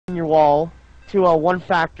your wall to one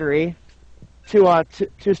factory to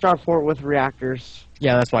start fort with reactors.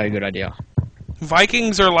 Yeah, that's probably a good idea.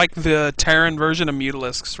 Vikings are like the Terran version of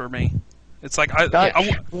Mutalisks for me. It's like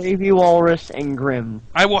Navy Walrus and Grim.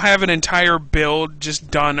 I will have an entire build just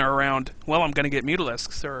done around. Well, I'm gonna get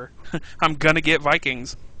Mutalisks, or I'm gonna get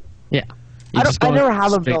Vikings. Yeah. I never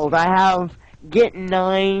have a build. I have get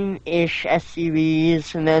 9-ish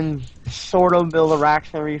SCVs and then sort of build a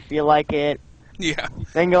racks whenever you feel like it. Yeah.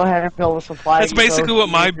 Then go ahead and build a supply. That's basically what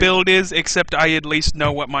my build is, except I at least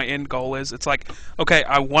know what my end goal is. It's like, okay,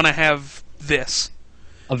 I want to have this.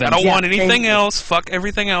 I don't want anything else. Fuck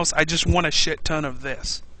everything else. I just want a shit ton of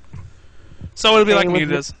this. So it'll be like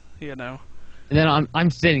Mutas, you know. And then I'm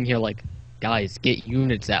sitting here like, guys, get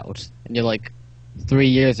units out, and you're like 3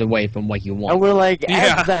 years away from what you want. And we're like,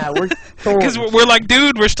 yeah, because we're like,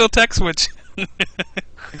 dude, we're still tech switch.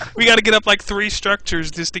 We got to get up like 3 structures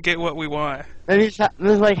just to get what we want. There's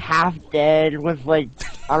like half dead with like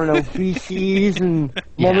I don't know PCs and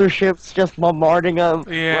motherships just bombarding them.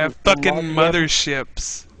 Yeah, fucking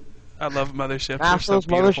motherships. I love motherships. Smash those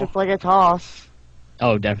motherships like a toss.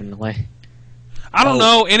 Oh, definitely. I don't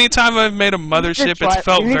know. Anytime I've made a mothership, it's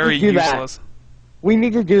felt very useless. We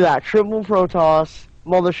need to do that. Triple Protoss,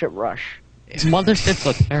 mothership rush. Motherships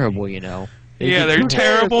are terrible, you know. Yeah, they're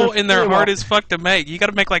terrible and they're hard as fuck to make. You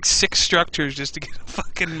gotta make like 6 structures just to get a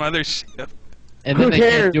fucking mothership. And then they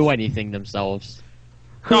can't do anything themselves.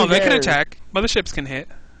 No, they can attack. Motherships can hit.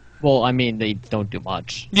 Well, I mean, they don't do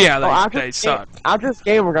much. Yeah, they suck. After this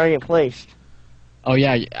game, we're gonna get placed. Oh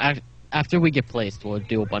yeah, after we get placed, we'll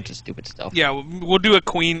do a bunch of stupid stuff. Yeah, we'll do a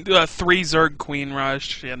 3 Zerg Queen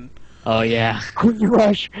Rush and... Oh yeah. Queen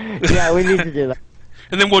Rush. Yeah, we need to do that.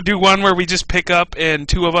 And then we'll do one where we just pick up and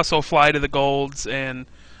 2 of us will fly to the golds and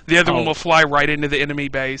the other one will fly right into the enemy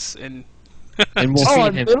base and... and we'll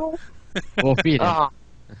feed him. We'll feed him.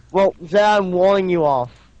 Well, Zed, I'm walling you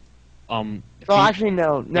off. So actually,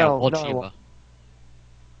 no.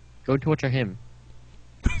 Go torture him.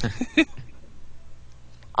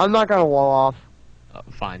 I'm not gonna wall off.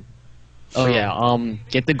 Fine. Oh yeah,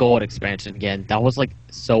 get the gold expansion again. That was like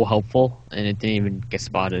so helpful, and it didn't even get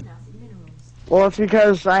spotted. Well, it's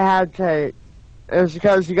because I had to. It was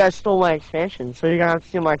because you guys stole my expansion, so you're gonna have to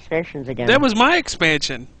steal my expansions again. That was my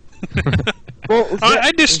expansion. Well,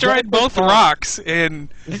 I destroyed both rocks, and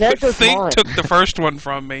Think took the first one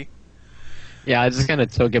from me. Yeah, I just kind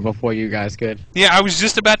of took it before you guys could. Yeah, I was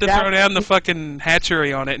just about to throw down the fucking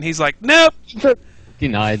hatchery on it, and he's like, "Nope."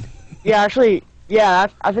 Denied. Yeah, actually, yeah,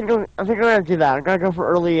 I think I'm gonna do that. I'm gonna go for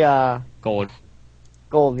early gold.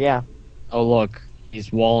 Gold, yeah. Oh look,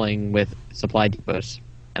 he's walling with supply depots,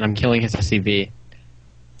 and I'm killing his SCV.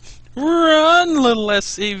 Run, little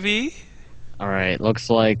SCV. All right, looks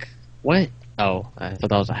like what? Oh, I thought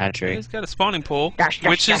that was a hatchery. He's got a spawning pool,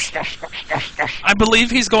 which is... I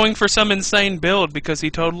believe he's going for some insane build, because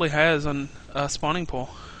he totally has a spawning pool.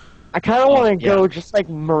 I kind of want to go just like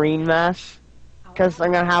marine mass, because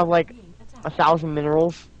I'm going to have like 1,000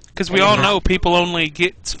 minerals. Because we all know people only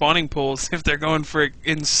get spawning pools if they're going for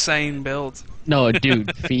insane builds. No,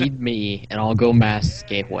 dude, feed me, and I'll go mass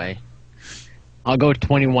gateway. I'll go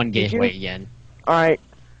 21 gateway again. Alright.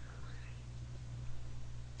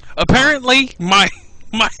 Apparently, my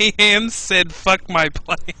hands said "fuck my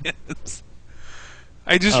plans."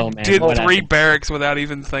 I just did 3 barracks without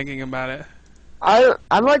even thinking about it. I'd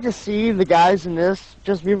like to see the guys in this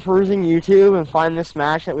just be perusing YouTube and find this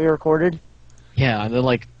match that we recorded. Yeah, they're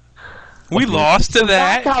like, we lost to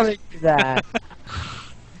that. That's how they do that.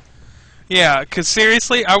 Yeah, because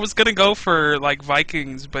seriously, I was gonna go for like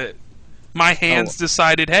Vikings, but my hands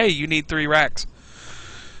decided, hey, you need 3 racks.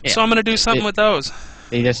 Yeah. So I'm gonna do something with those.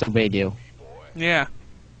 They disobeyed you. Yeah.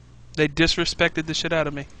 They disrespected the shit out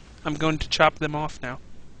of me. I'm going to chop them off now.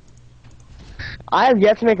 I have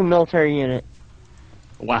yet to make a military unit.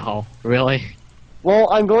 Wow, really?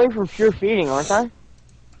 Well, I'm going for pure feeding, aren't I?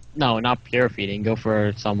 No, not pure feeding. Go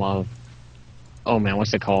for some of... Oh man,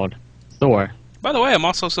 what's it called? Thor. By the way, I'm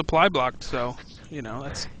also supply blocked, so, you know,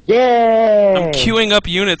 that's... Yay! I'm queuing up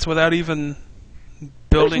units without even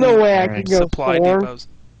building supply depots.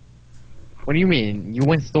 What do you mean? You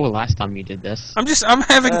went Thor last time you did this. I'm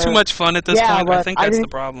having too much fun at this point. I think that's the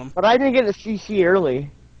problem. But I didn't get the CC early.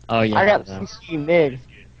 Oh yeah. I got the CC mid.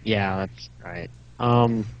 Yeah, that's right.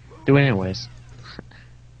 Do it anyways.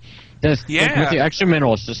 Just with the extra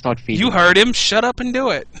minerals, just start feeding. You heard him. Shut up and do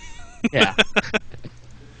it. Yeah.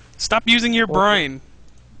 Stop using your brain.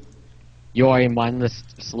 You are a mindless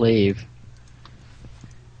slave.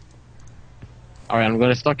 Alright, I'm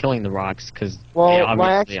gonna start killing the rocks, because... Well,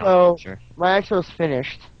 my exo's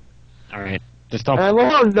finished. Alright, just stop... And I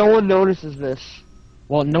love how no one notices this.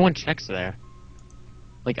 Well, no one checks there.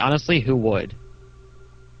 Like, honestly, who would?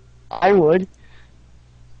 I would.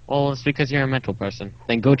 Well, it's because you're a mental person.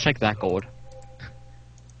 Then go check that gold.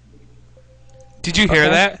 Did you hear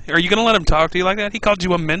that? Are you gonna let him talk to you like that? He called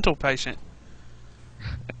you a mental patient.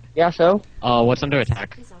 Yeah, so? What's under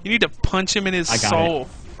attack? You need to punch him in his I got soul.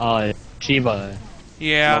 Chiba.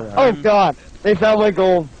 Yeah. Oh god, they found my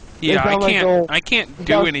gold. Yeah, found my gold. I can't There's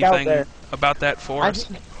do no scout anything there. about that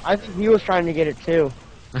force. I think he was trying to get it too.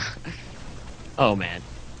 Oh, man.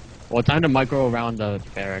 Well, time to micro around the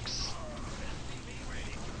barracks.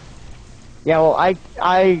 Yeah, well,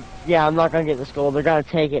 I'm not gonna get this gold. They're gonna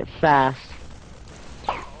take it fast.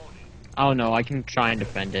 Oh, no, I can try and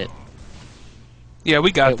defend it. Yeah,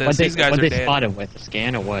 we got this. These guys what are they dead. spotted with? A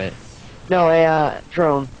scan or what? No, a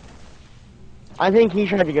drone. I think he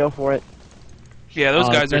tried to go for it. Yeah, those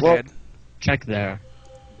guys are well- dead. Check there.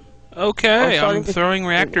 Okay, starting I'm to- throwing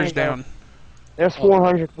reactors There you go. down. There's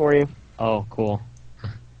 400 for you, Oh, cool.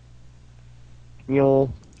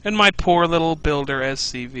 mule. And my poor little builder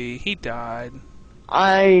SCV, he died.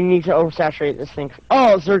 I need to oversaturate this thing.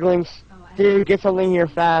 Oh, Zerglings. Dude, get something here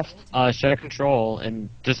fast. Share control and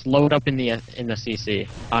just load up in the CC.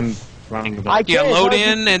 I'm running a bit. I Yeah, can't, load no,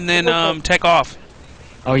 in and then take off.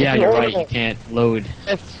 Oh yeah, you're right. You orbital. can't load.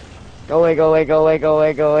 Go away, go away, go away, go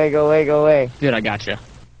away, go away, go away, go away. Dude, I gotcha.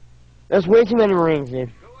 There's way too many Marines, dude.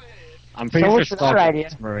 I'm pretty So sure what's the Star other idea?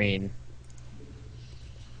 is Marine.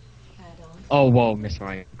 Oh whoa, Miss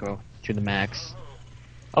Marine, go to the max.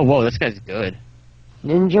 Oh whoa, this guy's good.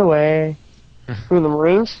 Ninja way. Who, the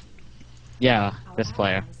Marines? Yeah, this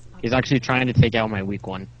player. He's actually trying to take out my weak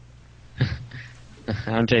one.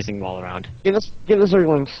 I'm chasing him all around. Give the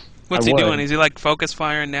Zerglings. What's I he would. doing? Is he like focus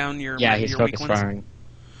firing down your Yeah, he's your focus weak ones? firing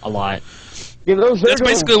a lot. Give those Zerglings. That's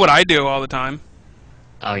basically what I do all the time.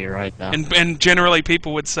 Oh, you're right though. And generally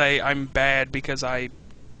people would say I'm bad because I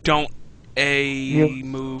don't Yeah.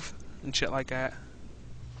 move and shit like that.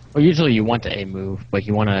 Well, usually you want to A move, but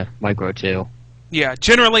you want to micro too. Yeah,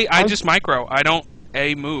 generally I just micro. I don't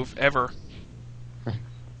move ever.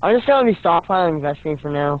 I'm just gonna be stockpiling investing for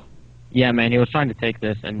now. Yeah, man, he was trying to take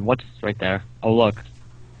this, and what's right there? Oh, look.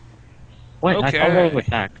 What? I thought Okay. to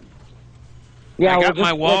attack. Yeah, I we'll got my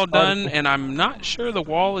just wall get done, and I'm not sure the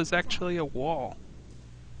wall is actually a wall.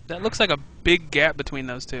 That looks like a big gap between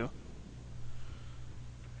those two.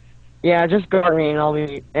 Yeah, just guard me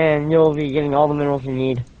and you'll be getting all the minerals you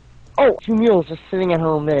need. Oh, 2 mules just sitting at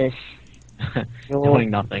home. This. Doing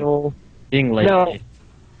nothing. Being lazy. No.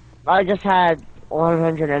 I just had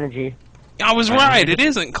 100 energy. I was Alright. right. It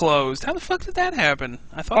isn't closed. How the fuck did that happen?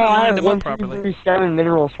 I thought Oh, I I lined had them up properly. 137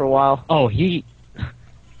 minerals for a while. Oh, he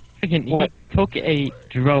What? took a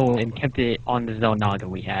drone and kept it on the Zonaga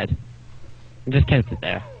we had. And just kept it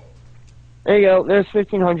there. There you go. There's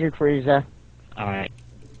 1500 for you, Zach. Alright.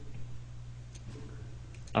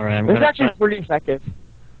 Alright, I'm This is gonna actually pretty effective.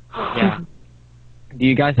 Yeah. Do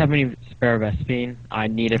you guys have any spare Vespine? I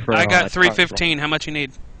need it for I got StarCraft. 315. How much you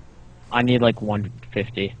need? I need like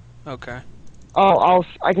 150. Okay. Oh,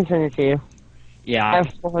 I can send it to you. Yeah, I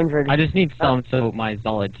have 400. I just need some so my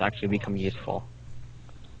zealots actually become useful.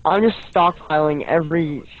 I'm just stockpiling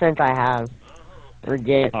every cent I have. Or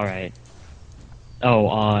get. Alright.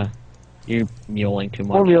 Oh, you muling too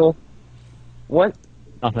More much. mule. What?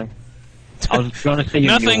 Nothing. I was gonna say you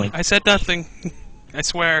Nothing. muling. I said nothing. I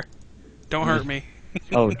swear. Don't hurt me.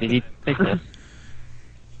 Oh, did he take this?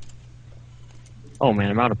 Oh man,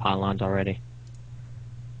 I'm out of pylons already.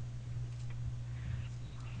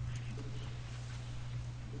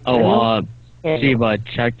 Oh, Yeah. Chiba,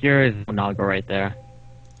 check your Zonaga right there.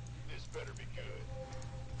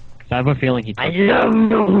 'Cause I have a feeling he took I it. love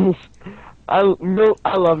mules. I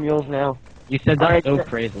love mules now. You said that Alright, so so-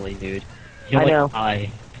 crazily, dude. You're I like, know.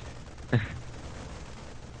 I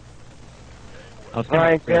was gonna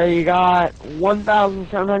Alright, freak. so you got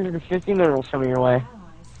 1,750 minerals coming your way.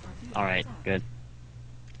 Alright, good.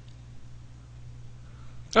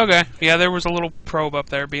 Okay. Yeah, there was a little probe up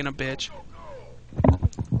there being a bitch.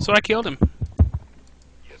 So I killed him.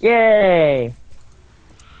 Yay!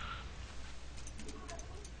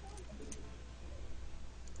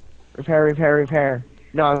 Repair, repair, repair.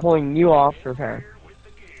 No, I'm pulling you off to repair.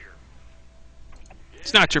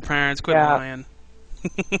 It's not your parents. Quit Yeah. lying.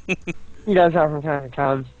 He does that from time to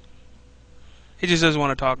time. He just doesn't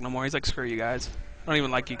want to talk no more. He's like, screw you guys. I don't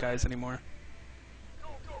even like you guys anymore.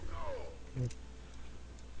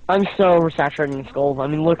 I'm so oversaturating this gold. I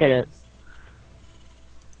mean, look at it.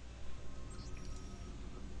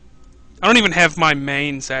 I don't even have my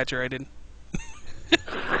main saturated.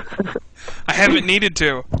 I haven't needed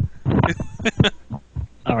to.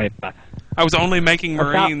 Alright, bye. I was only making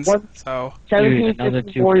I've got Marines, one- so...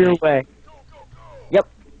 1754 your way. Yep.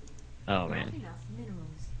 Oh man.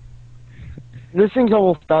 This thing's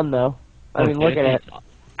almost done though. I mean, look at it. It's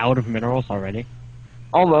out of minerals already.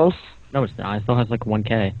 Almost. No, it's not. It still has like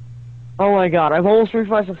 1K. Oh my god, I've almost reached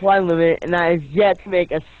my supply limit, and I have yet to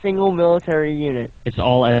make a single military unit. It's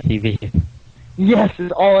all SCV. Yes,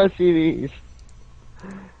 it's all SCVs.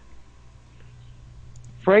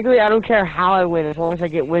 Frankly, I don't care how I win, as long as I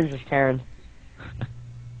get wins this turn.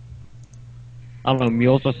 I don't know,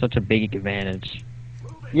 mules are such a big advantage.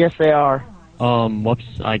 Yes, they are. Whoops,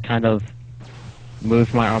 I kind of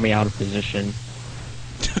moved my army out of position.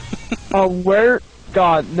 Where?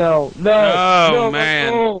 God, no. Oh, no,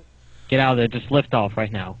 man. No. Get out of there, just lift off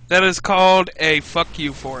right now. That is called a fuck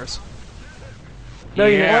you force. No,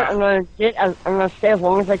 you know what? Yeah. I'm gonna stay as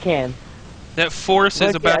long as I can. That force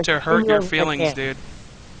is Look, about I to hurt your feel like I feelings, can't. dude.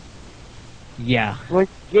 Yeah. I'm gonna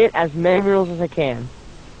get as many mules as I can.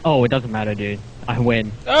 Oh, it doesn't matter, dude. I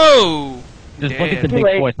win. Oh! Just look at the Dead. big Too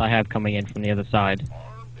late. force I have coming in from the other side.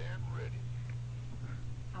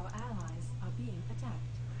 Our allies are being attacked.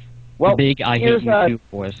 Well, The big I hate here's, you too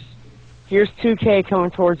force. here's 2K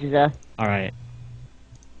coming towards you, Zeth. Alright.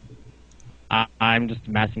 I'm just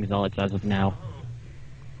amassing zealots as of now.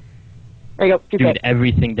 There you go, 2K. Dude,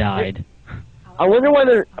 everything died. I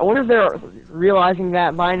wonder if they're realizing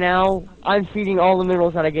that by now I'm feeding all the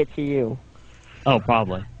minerals that I get to you. Oh,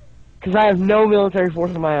 probably. Because I have no military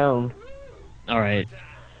force of my own. Alright.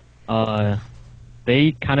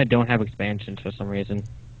 They kind of don't have expansions for some reason.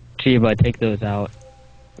 Chiba, take those out.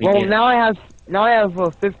 Well, now I have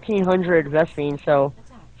 1,500 Vespine, so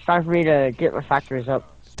it's time for me to get my factories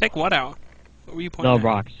up. Take what out? What were you pointing No, at?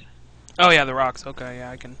 rocks. Oh, yeah, the rocks. Okay, yeah,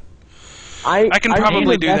 I can I probably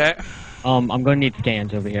need do a that. I'm gonna need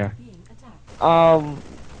scans over here. Being attacked.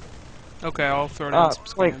 Okay, I'll throw down some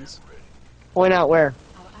wait. scans. Point out where.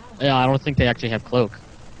 Our allies Yeah, I don't think they actually have cloak.